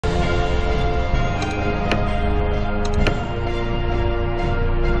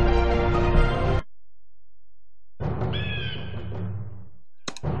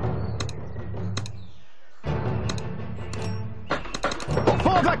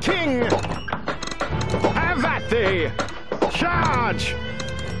king! Have at thee! Charge!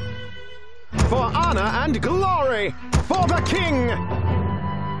 For honor and glory! For the king!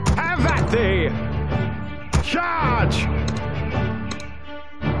 Have at thee! Charge!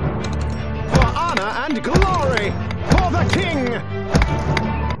 For honor and glory! For the king!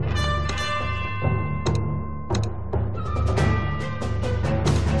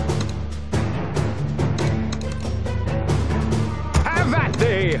 Have at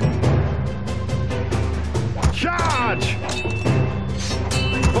thee! Charge!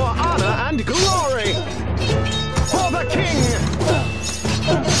 For honor and glory! For the king!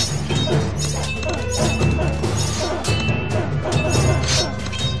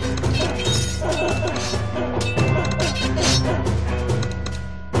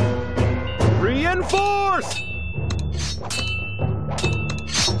 Reinforce!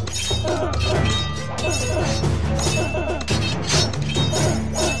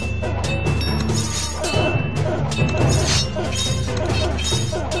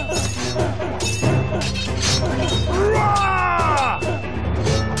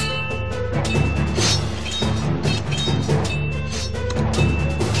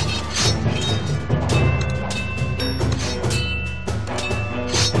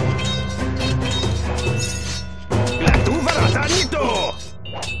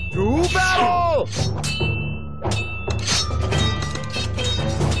 To battle!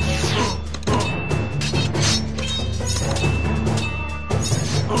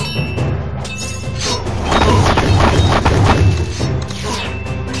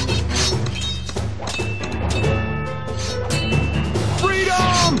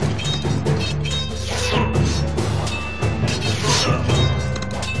 Freedom!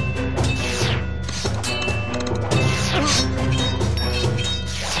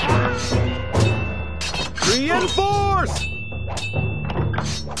 Reinforce!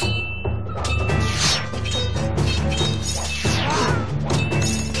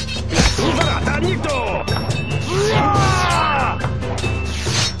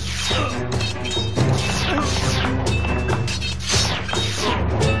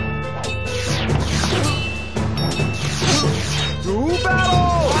 To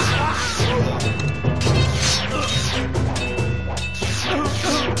battle!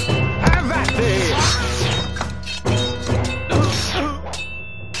 Have at thee!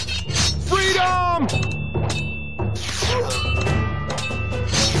 Freedom!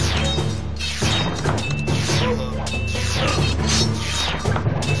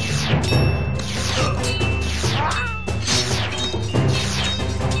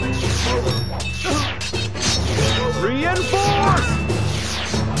 Reinforce!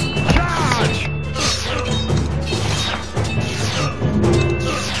 Charge!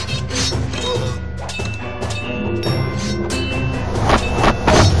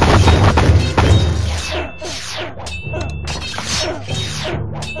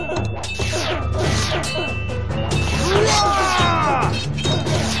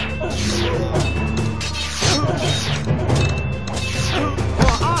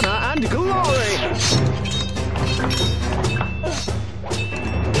 For honor and glory!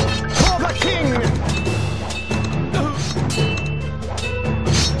 For the king!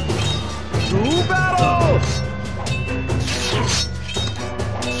 To battle!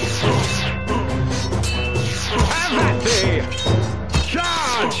 Have at thee!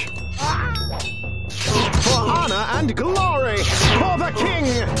 Charge! For honor and glory! For the king!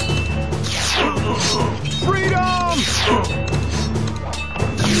 Freedom!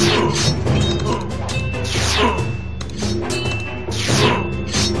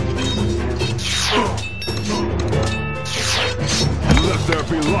 Let there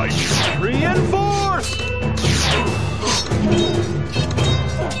be light! Reinforce!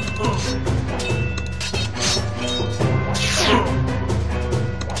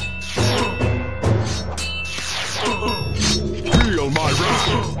 Feel my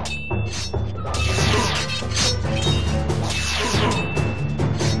wrath!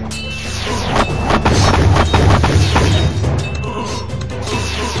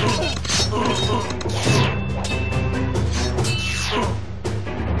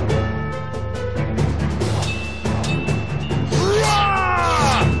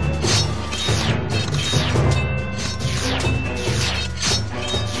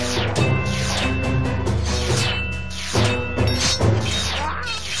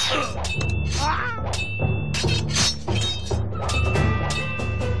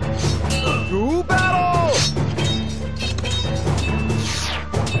 To battle!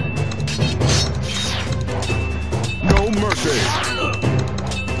 No mercy!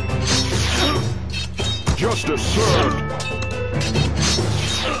 Justice served!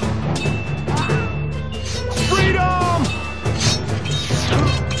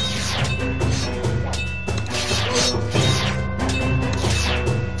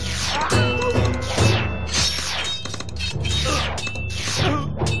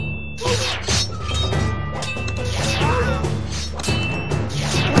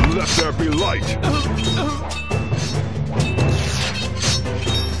 light.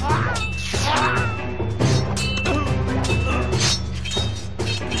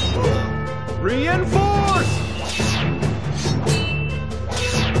 Reinforce!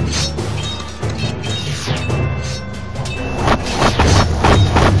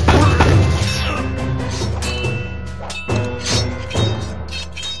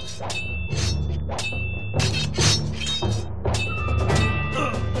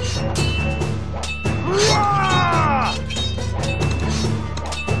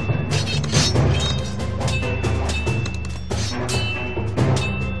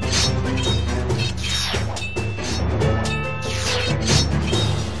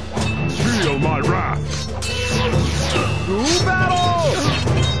 My wrath. To battle!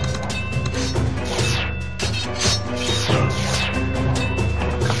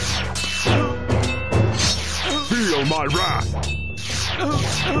 Feel my wrath.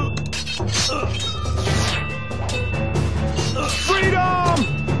 Freedom!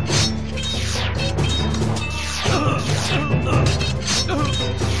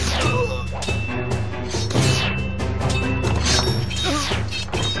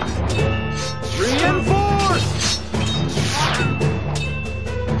 Reinforce!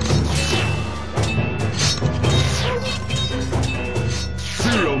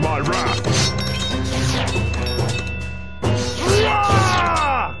 Feel my wrath!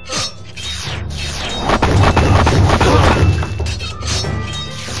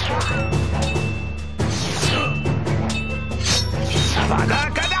 Avada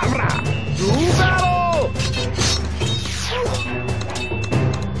Kedavra! To battle!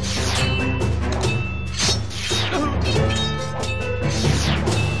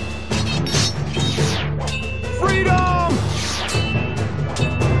 Freedom!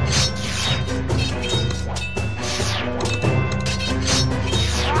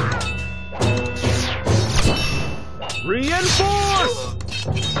 Reinforce!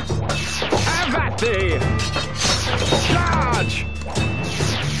 Have at thee! Charge!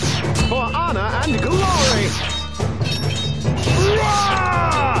 For honor and glory!